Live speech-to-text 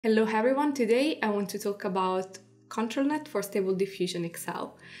Hello everyone, today I want to talk about ControlNet for Stable Diffusion XL.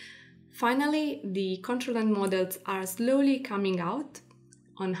 Finally, the ControlNet models are slowly coming out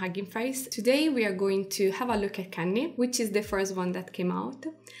on HuggingFace. Today we are going to have a look at Canny, which is the first one that came out.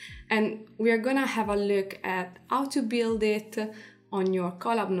 And we are gonna have a look at how to build it on your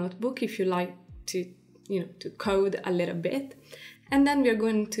Colab notebook if you like to code a little bit. And then we're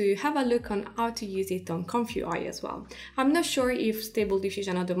going to have a look on how to use it on ComfyUI as well. I'm not sure if Stable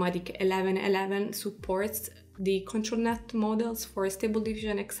Diffusion Automatic 11.11 supports the ControlNet models for Stable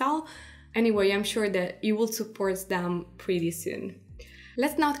Diffusion XL. Anyway, I'm sure that it will support them pretty soon.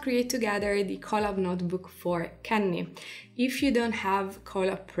 Let's now create together the Colab notebook for Canny. If you don't have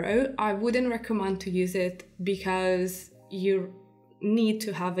Colab Pro, I wouldn't recommend to use it because you need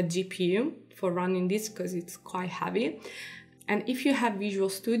to have a GPU for running this because it's quite heavy. And if you have Visual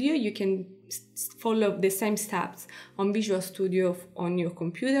Studio, you can follow the same steps on Visual Studio on your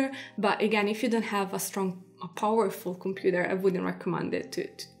computer. But again, if you don't have a powerful computer, I wouldn't recommend it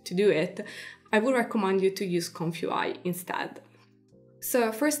to do it. I would recommend you to use ComfyUI instead.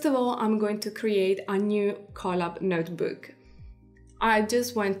 So first of all, I'm going to create a new Colab notebook. I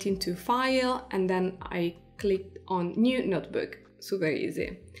just went into File and then I clicked on New Notebook. Super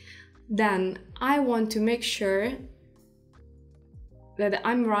easy. Then I want to make sure that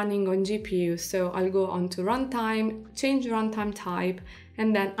I'm running on GPU, so I'll go on to runtime, change runtime type,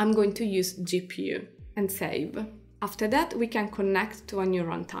 and then I'm going to use GPU and save. After that, we can connect to a new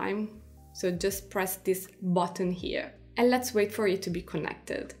runtime. So just press this button here and let's wait for it to be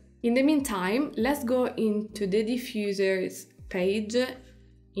connected. In the meantime, let's go into the diffusers page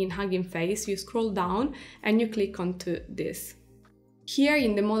in HuggingFace. You scroll down and you click onto this. Here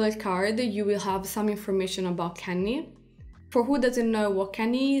in the model card, you will have some information about Canny. For who doesn't know what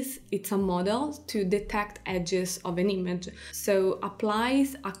Canny is, it's a model to detect edges of an image. So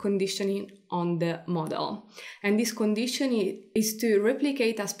applies a conditioning on the model. And this condition is to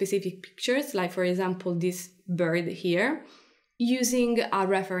replicate a specific pictures, like for example, this bird here, using a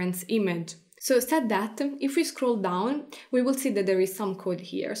reference image. So said that, if we scroll down, we will see that there is some code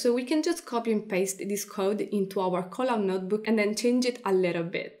here. So we can just copy and paste this code into our Colab notebook and then change it a little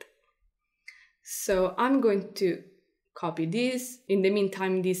bit. So I'm going to copy this. In the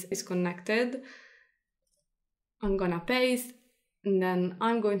meantime, this is connected. I'm gonna paste, and then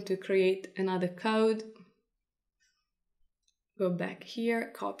I'm going to create another code. Go back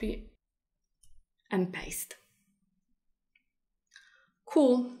here, copy, and paste.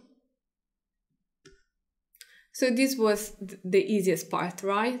 Cool. So this was the easiest part,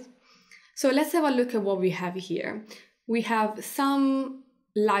 right? So let's have a look at what we have here. We have some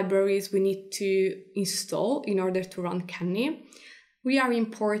libraries we need to install in order to run Canny. We are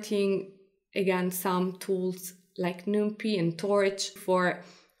importing, again, some tools like NumPy and Torch for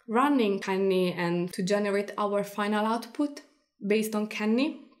running Canny and to generate our final output based on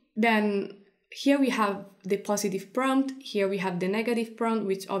Canny. Then here we have the positive prompt, here we have the negative prompt,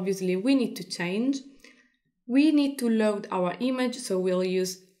 which obviously we need to change. We need to load our image, so we'll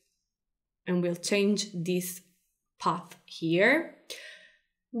change this path here.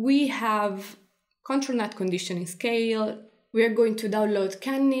 We have ControlNet conditioning scale. We are going to download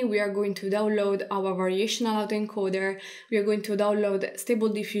Canny. We are going to download our variational autoencoder. We are going to download Stable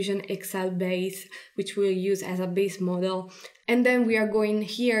Diffusion XL base, which we'll use as a base model. And then we are going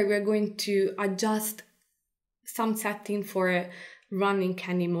to adjust some setting for running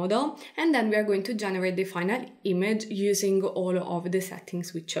Canny model. And then we are going to generate the final image using all of the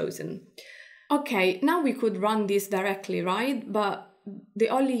settings we've chosen. Okay, now we could run this directly, right? But the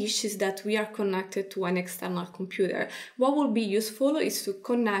only issue is that we are connected to an external computer. What will be useful is to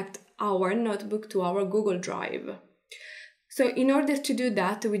connect our notebook to our Google Drive. So in order to do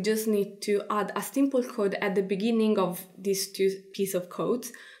that, we just need to add a simple code at the beginning of these two pieces of code.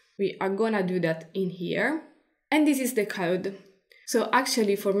 We are gonna do that in here. And this is the code. So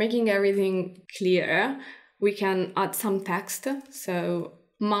actually, for making everything clear, we can add some text. So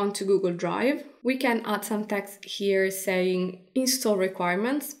mount to Google Drive. We can add some text here saying install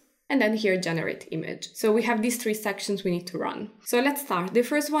requirements, and then here generate image. So we have these three sections we need to run. So let's start. The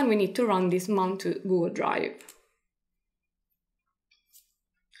first one, we need to run this mount to Google Drive.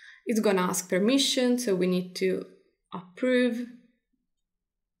 It's gonna ask permission, so we need to approve,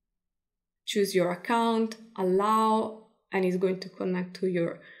 choose your account, allow, and it's going to connect to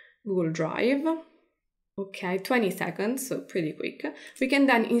your Google Drive. Okay, 20 seconds, so pretty quick. We can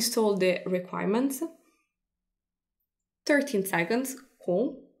then install the requirements. 13 seconds,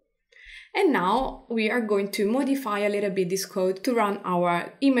 cool. And now we are going to modify a little bit this code to run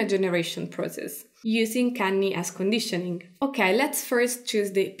our image generation process using Canny as conditioning. Okay, let's first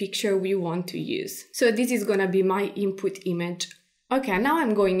choose the picture we want to use. So this is gonna be my input image. Okay, now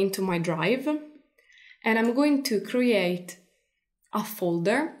I'm going into my drive and I'm going to create a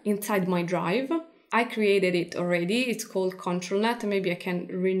folder inside my drive. I created it already. It's called ControlNet. Maybe I can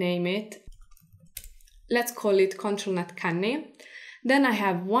rename it. Let's call it ControlNet Canny. Then I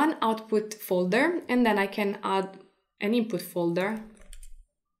have one output folder and then I can add an input folder.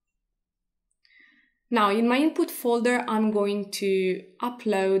 Now in my input folder, I'm going to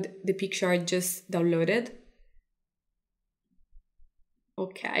upload the picture I just downloaded.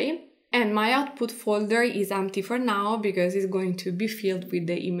 Okay. And my output folder is empty for now because it's going to be filled with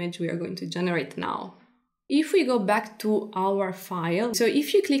the image we are going to generate now. If we go back to our file, so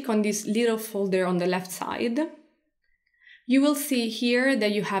if you click on this little folder on the left side, you will see here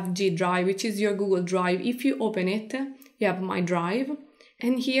that you have G Drive, which is your Google Drive. If you open it, you have my drive.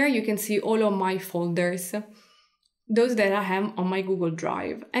 And here you can see all of my folders, those that I have on my Google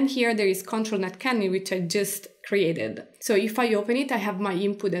Drive. And here there is ControlNet Canny, which I just created. So if I open it, I have my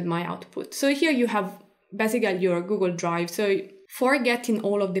input and my output. So here you have basically your Google Drive. So for getting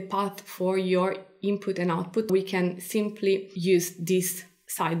all of the path for your input and output, we can simply use this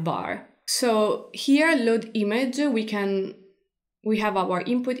sidebar. So here, load image, we have our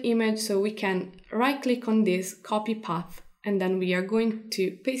input image, so we can right click on this, copy path, and then we are going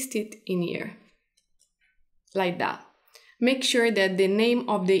to paste it in here, like that. Make sure that the name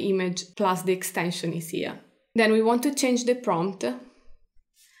of the image plus the extension is here. Then we want to change the prompt.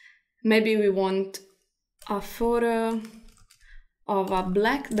 Maybe we want a photo of a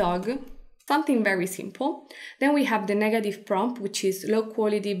black dog, something very simple. Then we have the negative prompt, which is low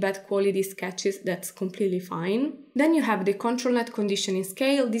quality, bad quality sketches. That's completely fine. Then you have the ControlNet conditioning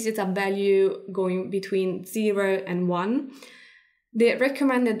scale. This is a value going between 0 and 1. The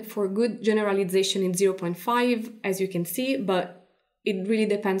recommended for good generalization is 0.5, as you can see, but it really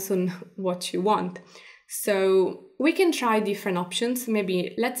depends on what you want. So we can try different options.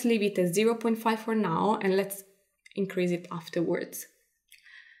 Maybe let's leave it at 0.5 for now, and let's increase it afterwards.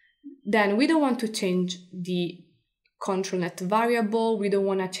 Then we don't want to change the ControlNet variable. We don't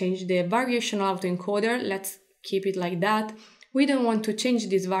want to change the variational autoencoder. Let's keep it like that. We don't want to change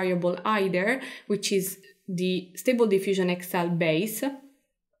this variable either, which is the Stable Diffusion XL base,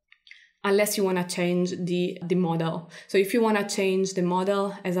 unless you want to change the model. So if you want to change the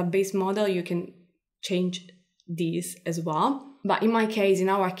model as a base model, you can change this as well. But in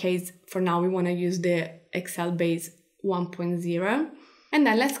our case, for now, we want to use the XL base 1.0. And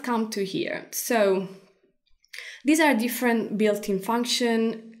then let's come to here. So these are different built-in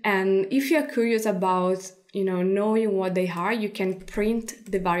functions. And if you're curious about, knowing what they are, you can print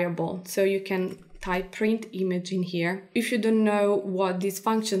the variable. So you can type print image in here. If you don't know what these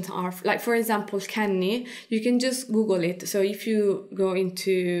functions are, like for example, Canny, you can just Google it. So if you go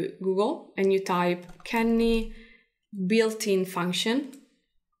into Google and you type Canny built-in function,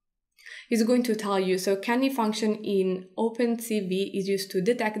 it's going to tell you, so Canny function in OpenCV is used to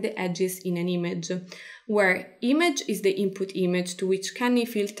detect the edges in an image, where image is the input image to which Canny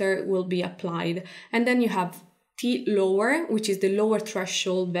filter will be applied. And then you have T lower, which is the lower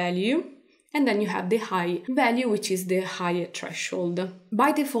threshold value. And then you have the high value, which is the higher threshold.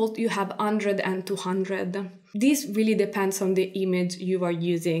 By default, you have 100 and 200. This really depends on the image you are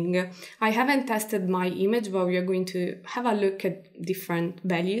using. I haven't tested my image, but we are going to have a look at different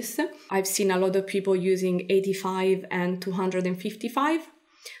values. I've seen a lot of people using 85 and 255,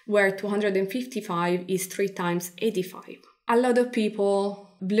 where 255 is 3 times 85. A lot of people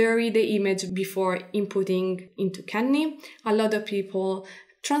blurry the image before inputting into Canny. A lot of people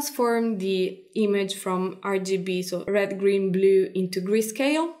transform the image from RGB, so red, green, blue, into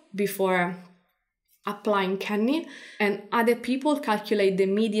grayscale before applying Canny. And other people calculate the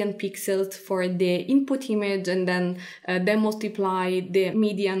median pixels for the input image and then they multiply the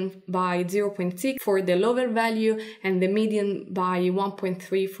median by 0.6 for the lower value and the median by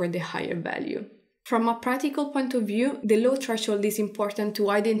 1.3 for the higher value. From a practical point of view, the low threshold is important to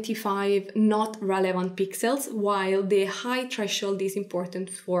identify not relevant pixels, while the high threshold is important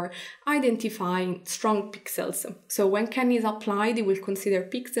for identifying strong pixels. So when Canny is applied, it will consider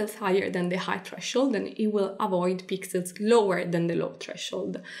pixels higher than the high threshold, and it will avoid pixels lower than the low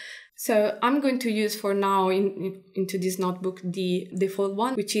threshold. So I'm going to use for now into this notebook the default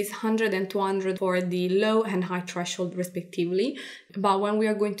one, which is 100 and 200 for the low and high threshold respectively. But when we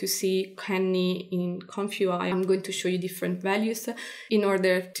are going to see Canny in ComfyUI, I'm going to show you different values in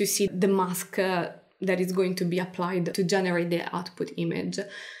order to see the mask that is going to be applied to generate the output image.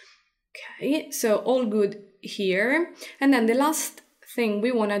 Okay, so all good here. And then the last thing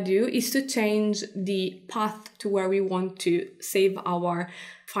we want to do is to change the path to where we want to save our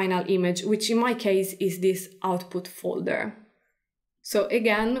final image, which in my case is this output folder. So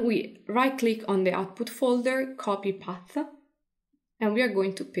again, we right click on the output folder, copy path, and we are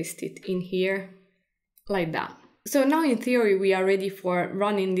going to paste it in here like that. So now in theory, we are ready for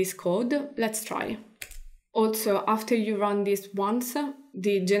running this code. Let's try. Also, after you run this once,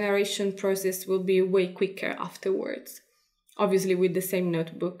 the generation process will be way quicker afterwards, obviously with the same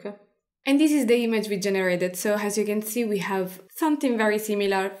notebook. And this is the image we generated. So as you can see, we have something very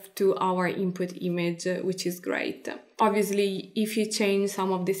similar to our input image, which is great. Obviously, if you change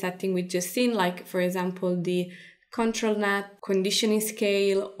some of the settings we just seen, like for example, the ControlNet conditioning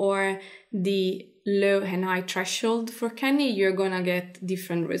scale or the low and high threshold for Canny, you're gonna get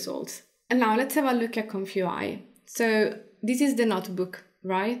different results. And now let's have a look at ComfyUI. So this is the notebook,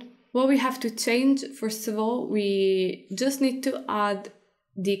 right? What we have to change, first of all, we just need to add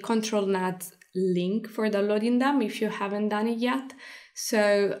the ControlNet link for downloading them if you haven't done it yet.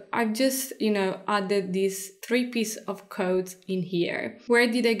 So I've just, added these 3 pieces of code in here. Where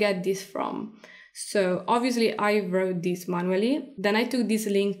did I get this from? So obviously I wrote this manually. Then I took this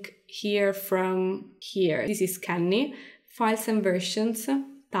link here from here. This is Canny, Files and Versions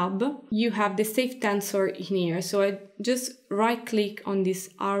tab. You have the save tensor in here. So I just right click on this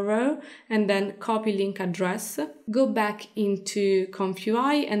arrow and then copy link address, go back into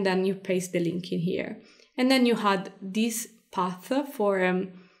ComfyUI and then you paste the link in here. And then you had this path for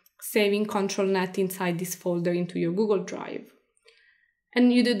saving ControlNet inside this folder into your Google Drive.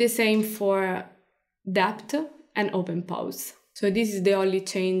 And you do the same for depth and open pause. So this is the only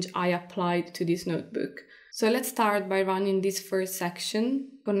change I applied to this notebook. So let's start by running this first section.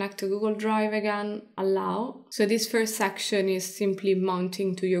 Connect to Google Drive again, allow. So this first section is simply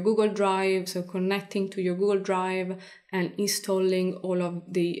mounting to your Google Drive, so connecting to your Google Drive and installing all of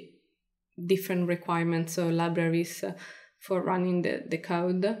the different requirements, so libraries for running the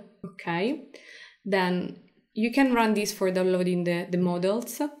code. Okay, then you can run this for downloading the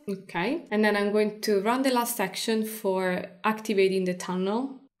models. Okay, and then I'm going to run the last section for activating the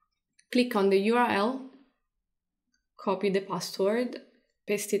tunnel. Click on the URL, copy the password,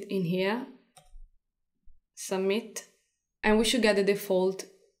 paste it in here, submit, and we should get the default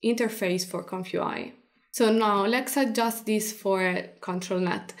interface for ComfyUI. So now let's adjust this for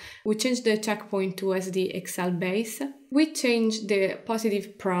ControlNet. We changed the checkpoint to SDXL base. We changed the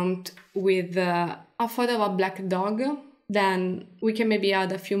positive prompt with a photo of a black dog. Then we can maybe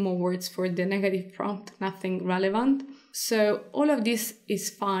add a few more words for the negative prompt, nothing relevant. So all of this is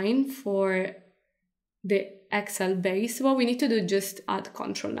fine for the Excel base. What we need to do is just add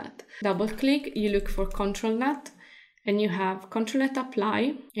ControlNet. Double click, you look for ControlNet, and you have ControlNet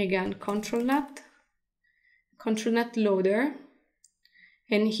apply, again ControlNet loader,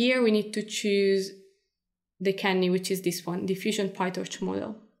 and here we need to choose the Canny, which is this one, diffusion PyTorch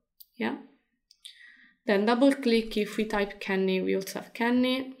model. Yeah. Then double click, if we type Canny, we also have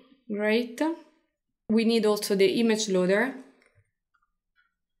Canny. Great. We need also the image loader.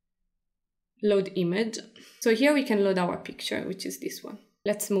 Load image. So here we can load our picture, which is this one.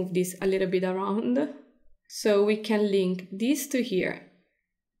 Let's move this a little bit around. So we can link this to here,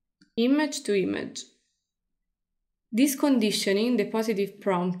 image to image. This conditioning, the positive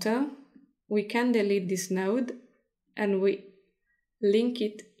prompt, we can delete this node and we link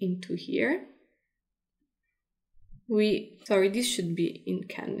it into here. Sorry, this should be in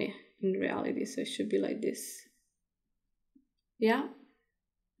Canny in reality, so it should be like this. Yeah.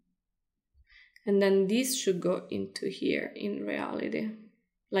 And then this should go into here in reality,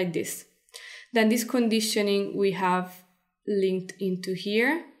 like this. Then this conditioning we have linked into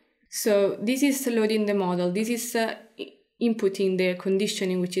here. So this is loading the model. This is inputting the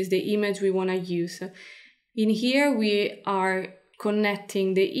conditioning, which is the image we want to use. In here, we are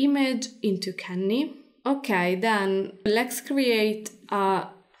connecting the image into Canny. Okay, then let's create a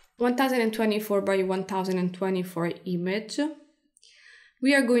 1024 by 1024 image.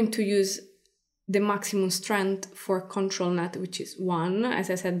 We are going to use the maximum strength for ControlNet, which is 1. As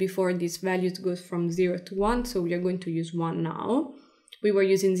I said before, these values go from 0 to 1, so we are going to use 1 now. We were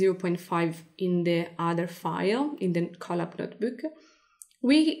using 0.5 in the other file, in the Colab notebook.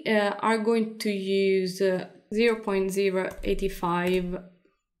 We are going to use 0.085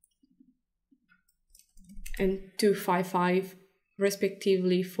 and 255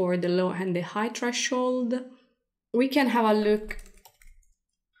 respectively for the low and the high threshold. We can have a look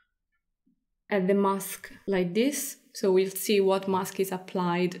at the mask like this. So we'll see what mask is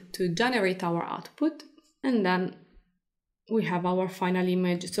applied to generate our output, and then we have our final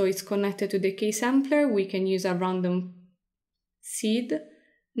image. So it's connected to the key sampler. We can use a random seed.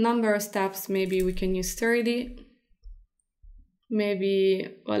 Number of steps, maybe we can use 30. Maybe,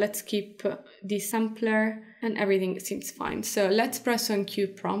 well, let's keep the sampler, and everything seems fine. So let's press on Q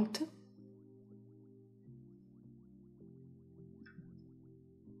prompt.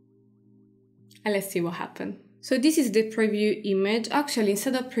 And let's see what happens. So this is the preview image. Actually,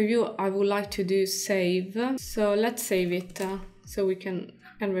 instead of preview, I would like to do save. So let's save it so we can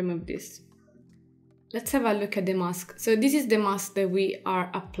remove this. Let's have a look at the mask. So this is the mask that we are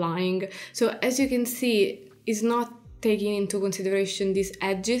applying. So as you can see, it's not taking into consideration these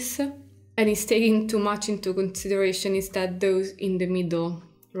edges, and it's taking too much into consideration instead those in the middle,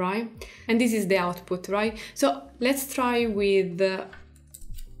 right? And this is the output, right? So let's try with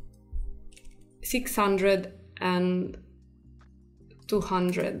 600 and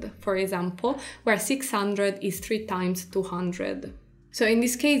 200, for example, where 600 is 3 times 200. So in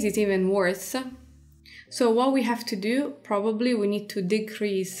this case, it's even worse. So what we have to do, probably we need to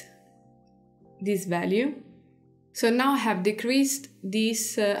decrease this value. So now I have decreased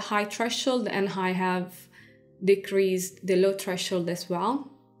this high threshold, and I have decreased the low threshold as well.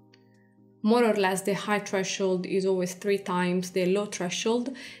 More or less the high threshold is always 3 times the low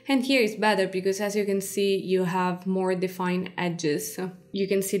threshold. And here is better because, as you can see, you have more defined edges. You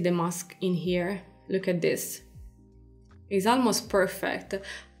can see the mask in here. Look at this. It's almost perfect.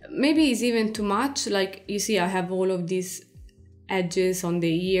 Maybe it's even too much. Like you see, I have all of these edges on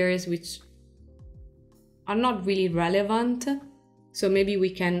the ears, which are not really relevant. So maybe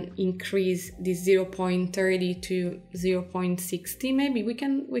we can increase this 0.30 to 0.60. Maybe we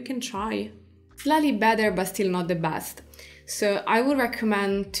can try. Slightly better, but still not the best. So I would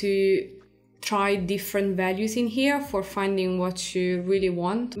recommend to try different values in here for finding what you really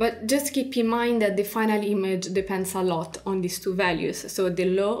want. But just keep in mind that the final image depends a lot on these two values, so the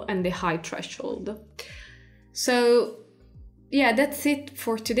low and the high threshold. So yeah, that's it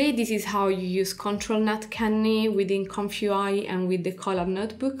for today. This is how you use ControlNet Canny within ComfyUI and with the Colab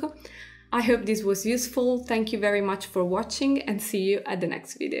notebook. I hope this was useful. Thank you very much for watching, and see you at the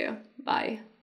next video. Bye.